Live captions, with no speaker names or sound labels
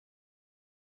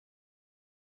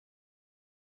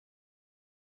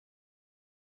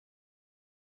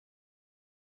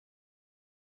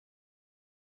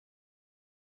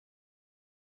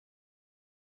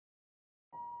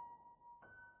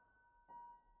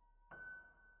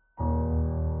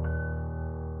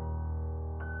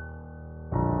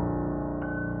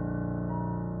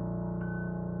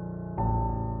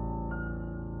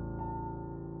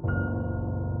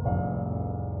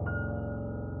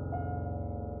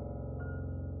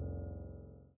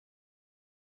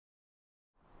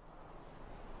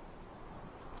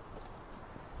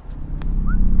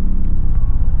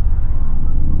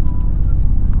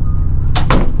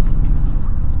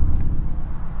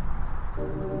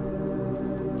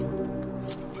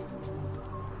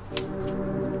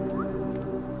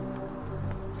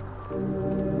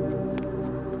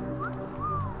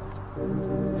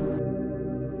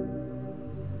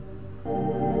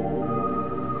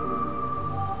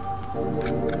Man,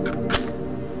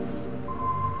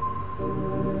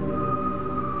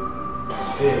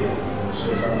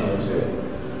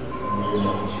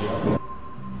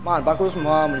 pas cause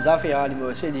moi, mes affaires, les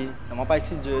aussi, ça m'a pas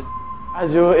excité.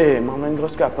 Adio, maman une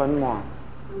grosse capone, moi.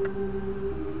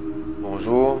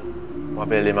 Bonjour, je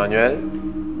m'appelle Emmanuel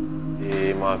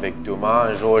et moi avec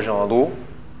Thomas, Georges et Andrew,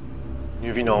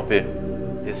 nous venons en paix.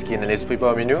 Est-ce qu'il y a un esprit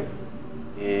parmi nous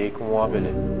et comment on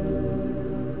appelle?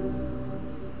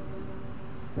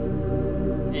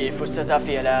 Il faut cette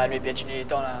affaire là, lui perdre du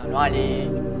temps là, nous aller.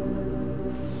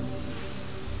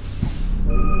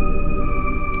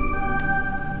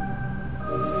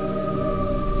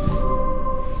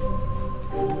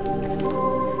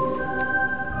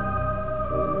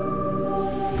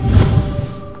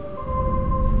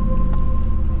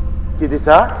 Qui dit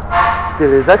ça?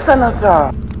 Quel est ça,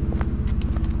 ça?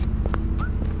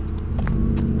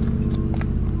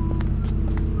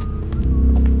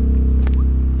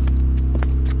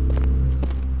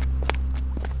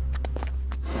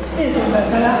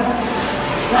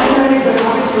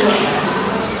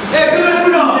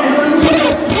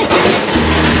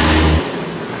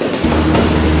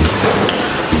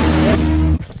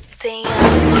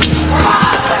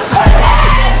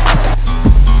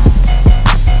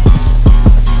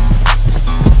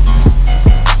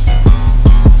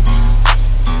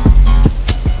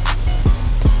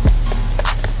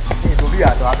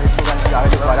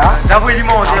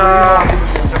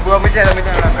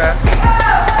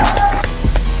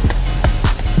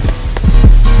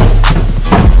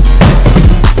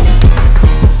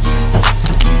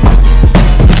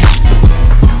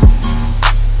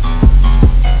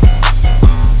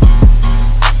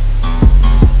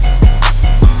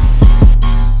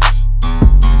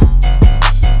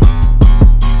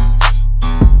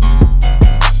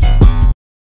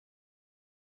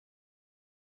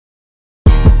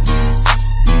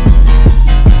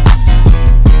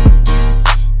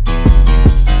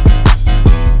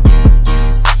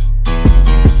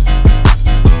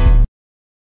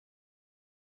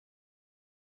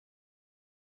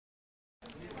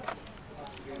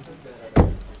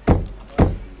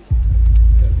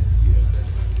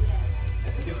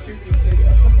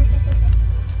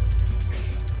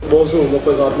 Bonjour, moi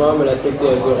présentement, je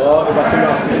l'inspecteur Zéro et voici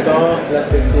mon assistant,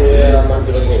 l'inspecteur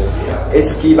Mandrego.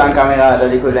 Est-ce qu'il y a une caméra dans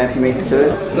l'école d'imprimer quelque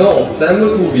chose? Non, c'est un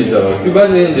rétroviseur. Tout bas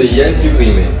vient de Yann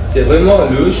supprimer. C'est vraiment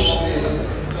louche.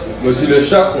 Monsieur le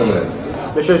chat qu'on aime.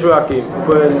 Monsieur Joachim,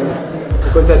 vous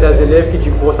connaissez certains élèves qui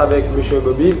discutent avec Monsieur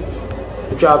Bobby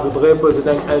et tu voudrais poser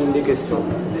une des questions.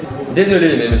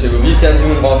 Désolé, mais Monsieur Bobby, c'est un petit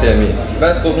monde renfermé.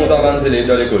 Je suis trop content d'avoir des élèves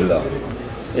dans l'école là.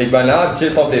 Et ben là, tu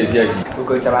pas plaisir.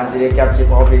 Pourquoi tu as des élèves qui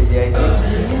prennent plaisir?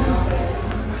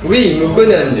 Oui, je me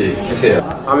connais un des qui fait.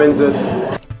 Amen.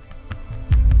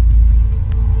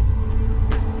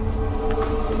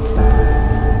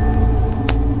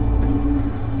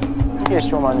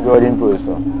 Question, man, Gordon pose,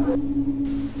 toi.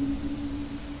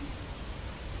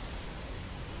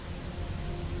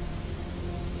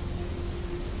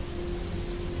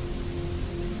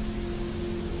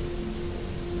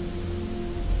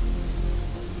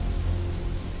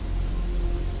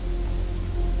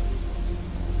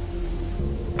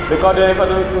 Le cas de l'info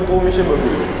de trouver M. Bobby.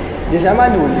 Déjà,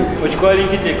 Manoul. Moi, je crois qu'il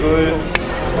quitte l'école.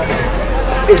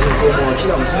 Et je vais pas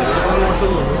mentir, mais c'est pas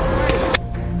grand-chose.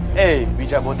 Hey,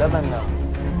 bija boda maintenant.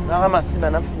 On a ramassé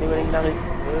maintenant, on a ramassé.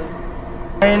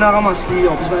 On a ramassé,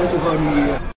 en plus, on a tout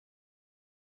remis.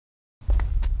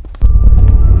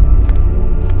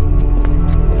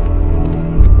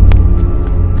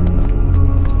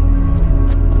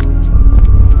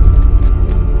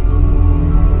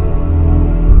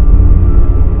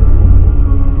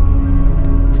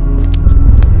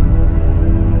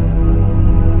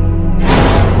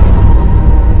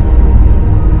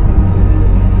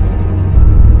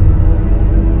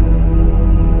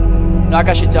 La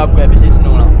cachette après, mais c'est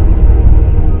sinon là.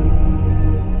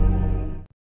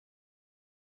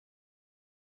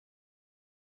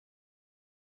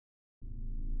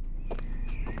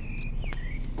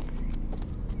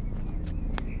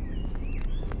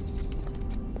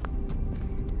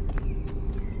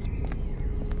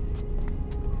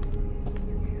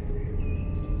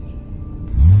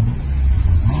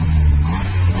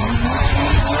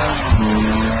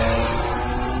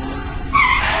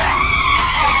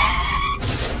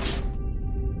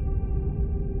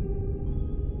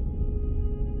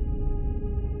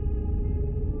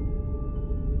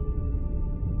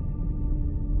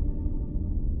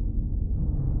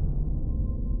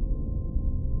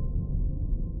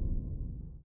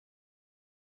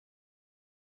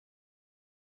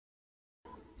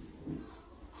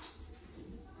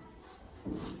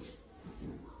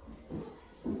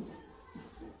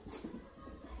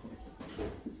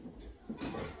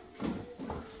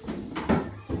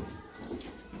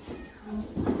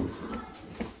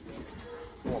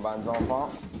 bons enfants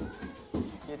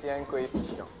qui étaient un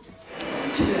coefficient.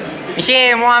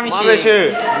 Monsieur, moi, monsieur. Moi,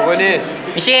 monsieur, vous connaissez?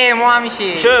 Monsieur, moi,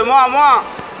 monsieur. Monsieur, moi.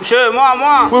 Monsieur, moi.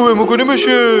 Oui, oui, vous connaissez,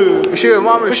 monsieur. Monsieur,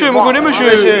 moi, Monsieur, vous connaissez,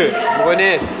 monsieur. Monsieur, vous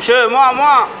connaissez? Monsieur,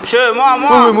 moi.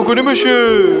 Oui, oui, vous connaissez,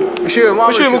 monsieur. Monsieur, moi,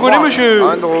 Monsieur, vous connaissez, monsieur.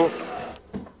 Andrew.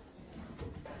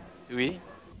 Oui.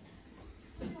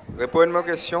 Répondez-moi à ma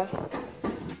question.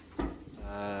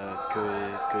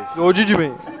 Oh, Gigi,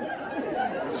 mais.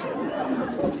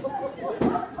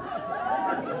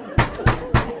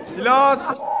 Silence!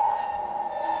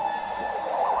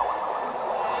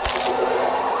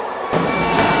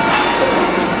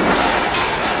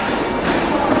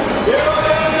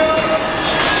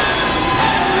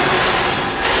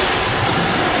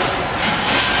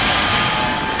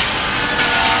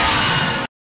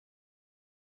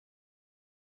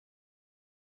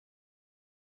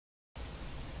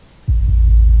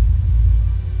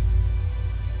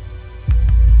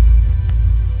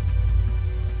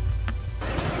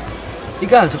 Les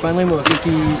gars, c'est pas un remorque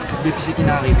qui, depuis ce qui est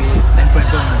arrivé, n'a pas le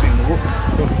temps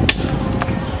de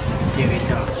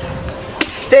intéressant.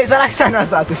 T'es ça l'accent dans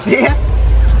ça, tu sais?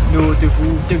 Nous, te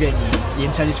fous, te gagner. Il y a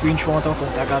une salle d'esprit, je suis en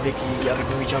contact avec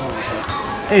Mauritian.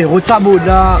 Eh, Rotsabo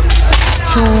là,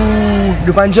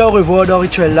 le panja au revoir dans le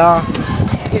rituel là.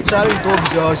 Et ça, il est trop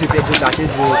bizarre, c'est peut-être ça qui est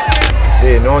dur.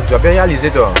 Eh non, tu vas bien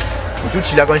réaliser toi. Tout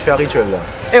il a quand je fais un rituel là.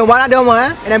 Eh, on va là dedans,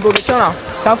 hein? Il y a une production là.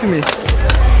 Ça va fumer.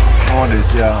 On va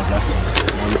essayer à remplacer.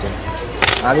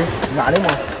 Allez,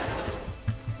 moi.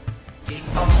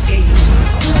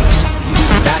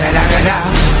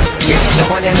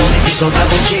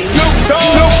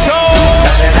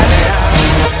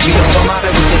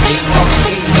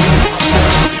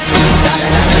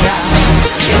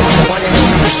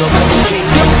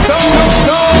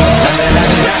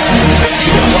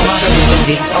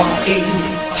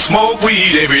 Smoke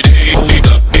weed every day.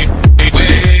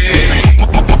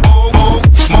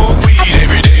 Smoke weed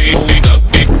every day.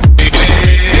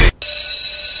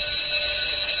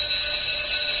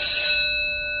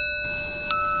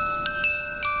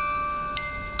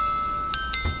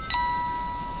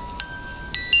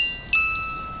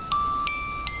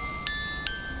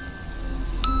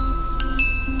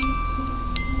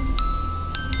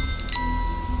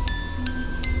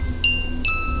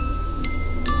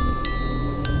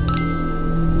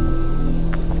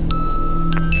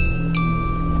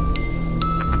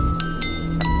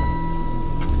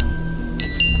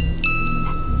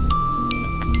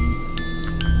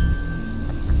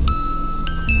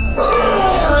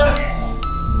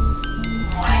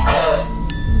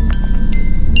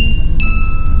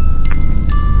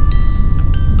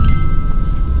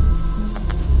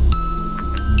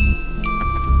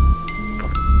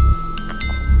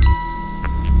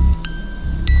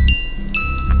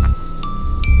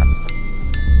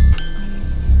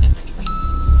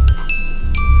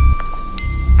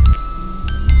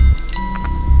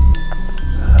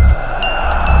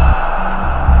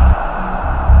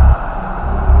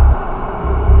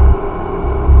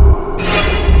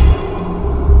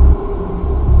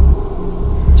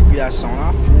 Population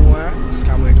là, fou, hein? C'est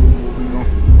quand même trop vivant.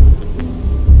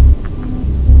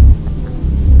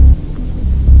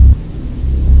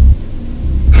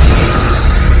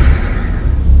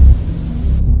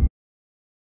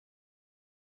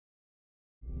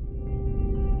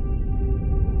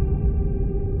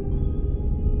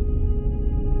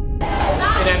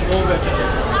 Il y a une grosse ouverture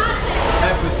ici.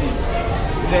 Impossible.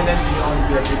 Vous avez un MC en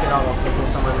liberté qui n'a pas pour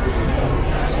ça,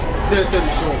 c'est la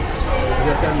solution. Vous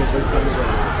avez fait un méthode comme ça.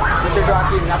 Monsieur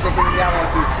Joachim, il a fait une guerre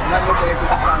avec lui. On a montré que toute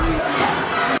la famille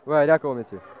ici. Ouais, d'accord,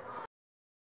 monsieur.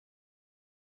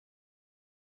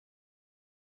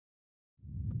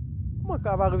 Comment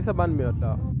ça va arriver à cette meurtre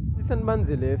là? C'est une bonne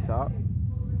élève ça.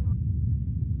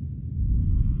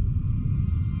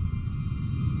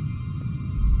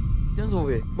 Tiens,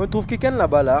 sauvé. Je trouve quelqu'un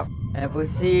là-bas là.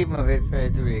 Impossible, on va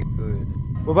faire tout écoute.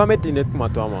 On va mettre des lunettes pour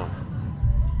toi, moi.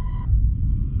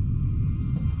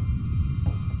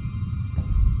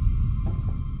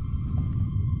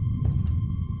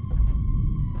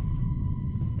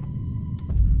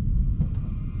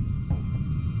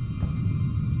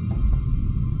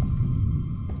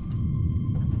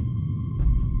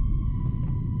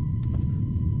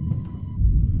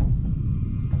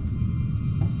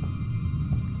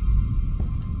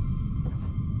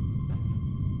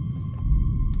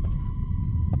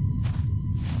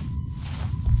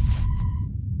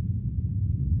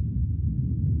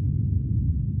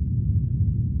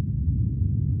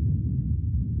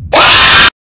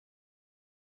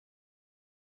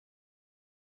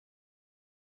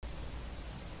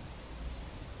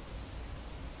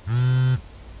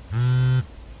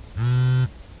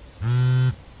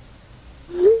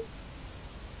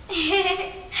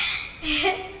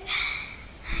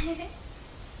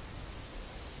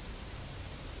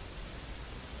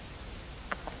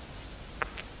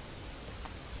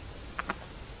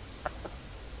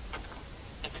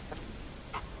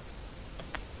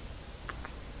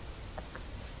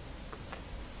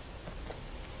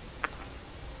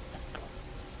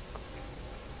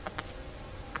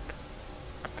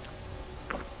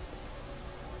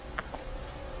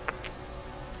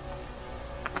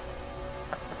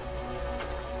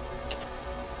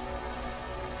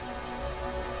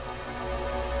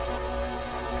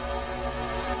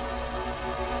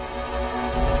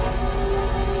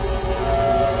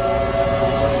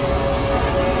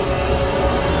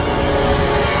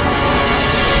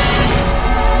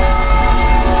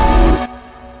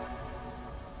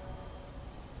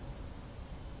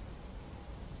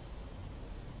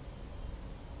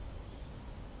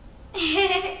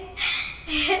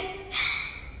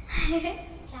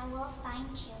 I will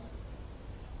find you,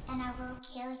 and I will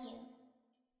kill you.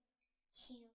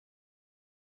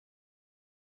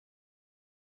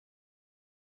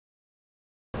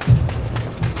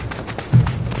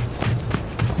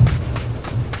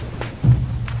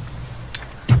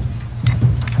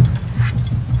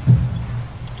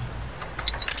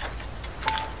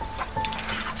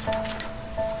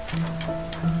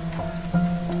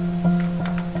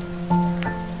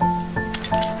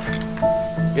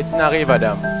 Qu'est-ce qui arrive,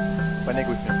 madame? Pas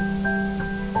d'écoute.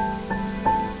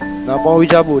 N'a pas envie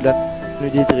de bout, là. Nous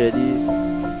dit très dit.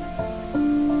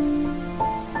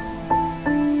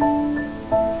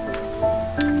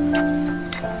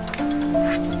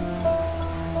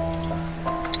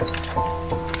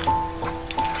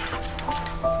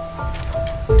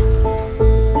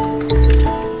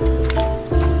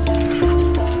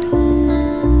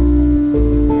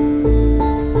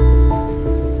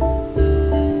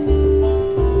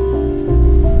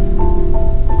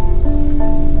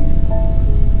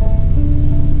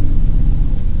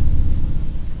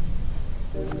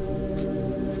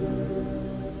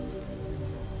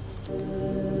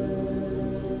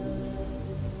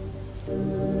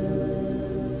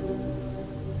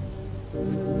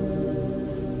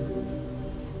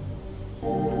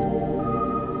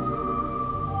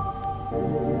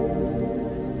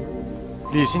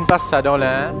 S'il passe ça dans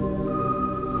l'un,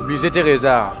 oubliez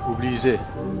Teresa, oubliez.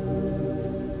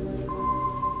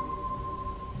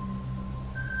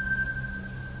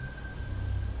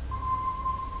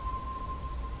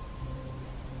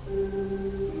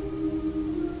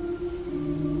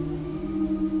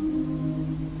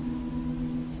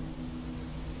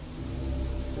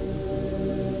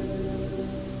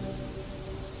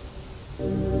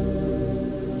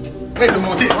 Le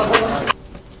monter.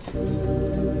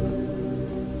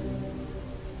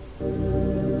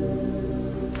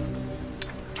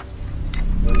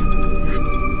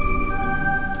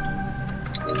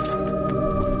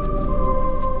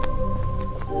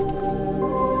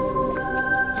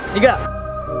 Les gars,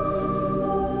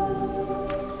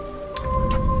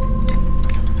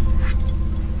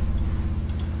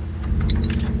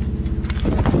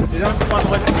 C'est là, pas à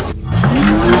droite.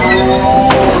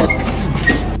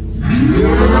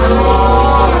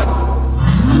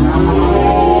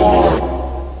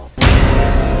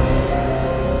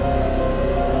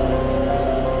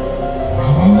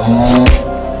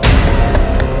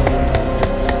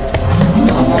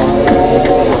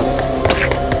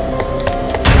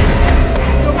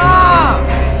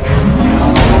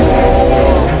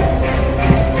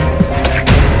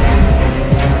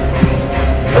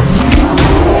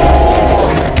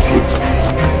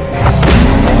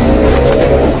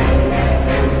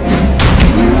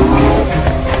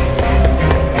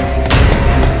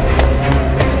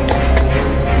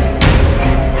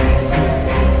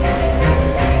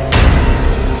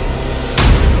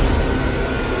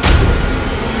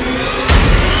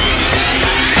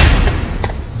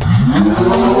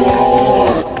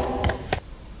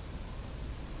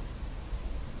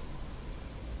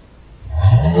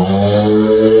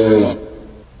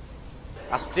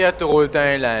 Astia te roule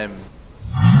un lame.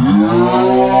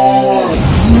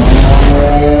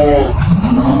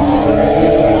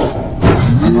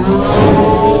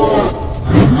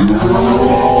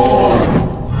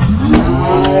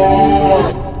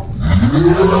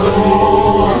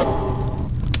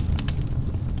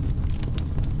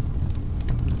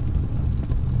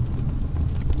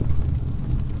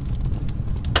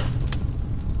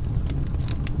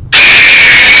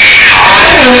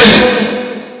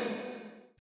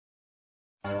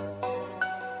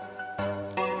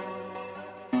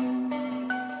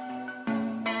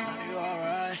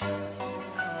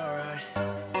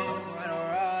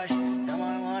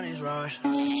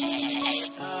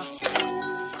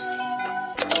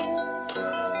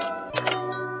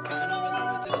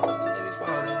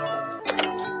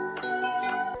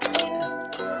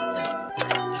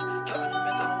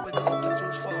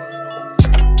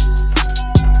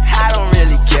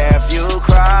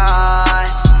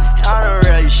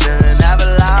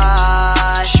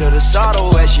 Saw the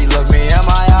way she looked me in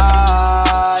my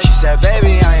eyes. She said,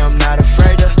 baby, I am not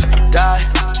afraid to die.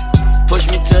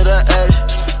 Push me to the edge,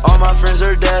 all my friends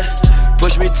are dead.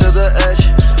 Push me to the edge,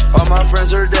 all my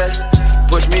friends are dead.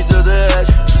 Push me to the edge,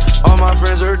 all my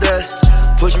friends are dead.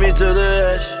 Push me to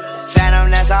the edge. Phantom,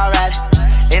 that's alright.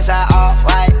 Inside all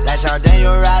white, like something you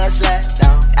ride a sled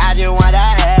down. I just want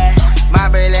that head. My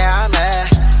bracelet, I'm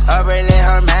mad. Her bracelet,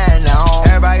 her man, no.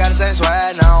 Everybody got the same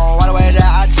sweat, no. All the way that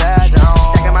I chat, no.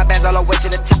 Stacking my bands all the way to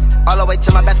the top, all the way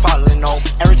to my bed falling over.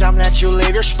 Every time that you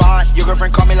leave your spot, your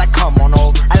girlfriend call me like, come on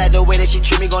over. I like the way that that she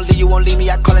treat me, gon' leave you, won't leave me.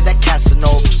 I call it that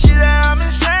Casanova. She said I'm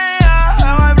insane,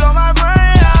 I might blow my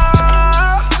brain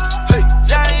out. Hey,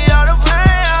 Johnny, all the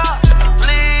pain out.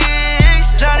 Please,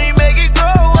 Johnny, make it go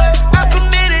away. I'm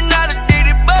committed, not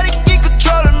addicted, but it keep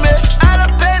controlling me. I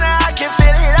love pain, I can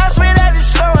feel it. I swear that it's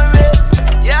slowing me.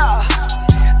 Yeah,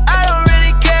 I don't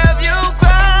really care if you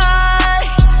cry.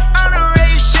 I'm the way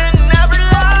you should never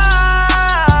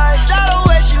lie. Saw the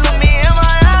way she looked me in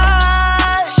my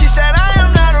eyes. She said I am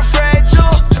not afraid to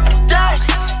die.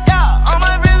 Yeah, all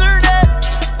my friends are dead.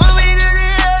 Put me to the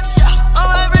edge. Yeah, all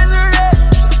my friends are dead.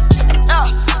 Yeah,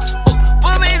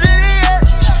 put me to the edge.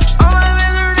 All my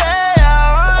friends are dead. Yeah,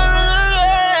 all my friends are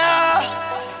dead.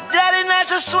 Yeah. Daddy, not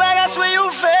your swag, I swear you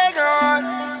fake on.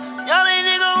 Y'all ain't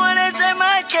nigga wanna take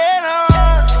my can on.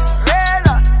 Red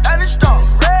on, I just don't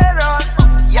red on.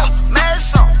 Yeah, mad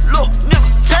song, look,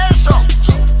 nigga, test on.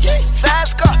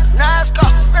 Fast car, nice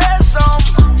car, red song.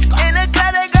 In the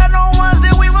car, they got no ones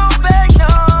that we won't beg no.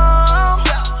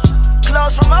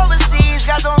 Clothes from overseas,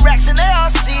 got them racks and they all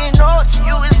see. No, to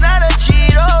you it's not a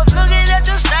cheat. Oh, looking at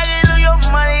your stacking, look your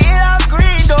money, it all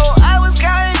green though. I was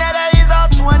counting that it's all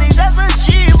 20s, that's a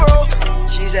G, bro.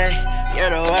 She said, you're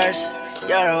the worst,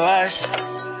 you're the worst.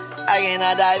 I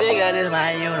cannot die bigger, this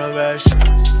my universe.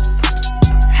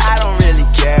 I don't really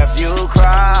care if you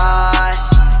cry.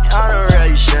 On the real,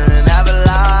 you shouldn't ever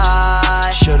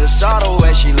lie. Should've saw the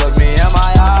way she looked me in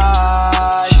my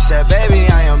eyes. She said, baby,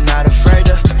 I am not afraid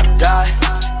to die.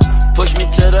 Push me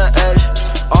to the edge,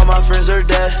 all my friends are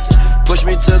dead. Push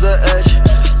me to the edge,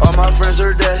 all my friends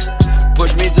are dead.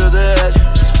 Push me to the edge,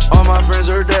 all my friends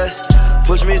are dead.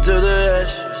 Push me to the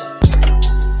edge.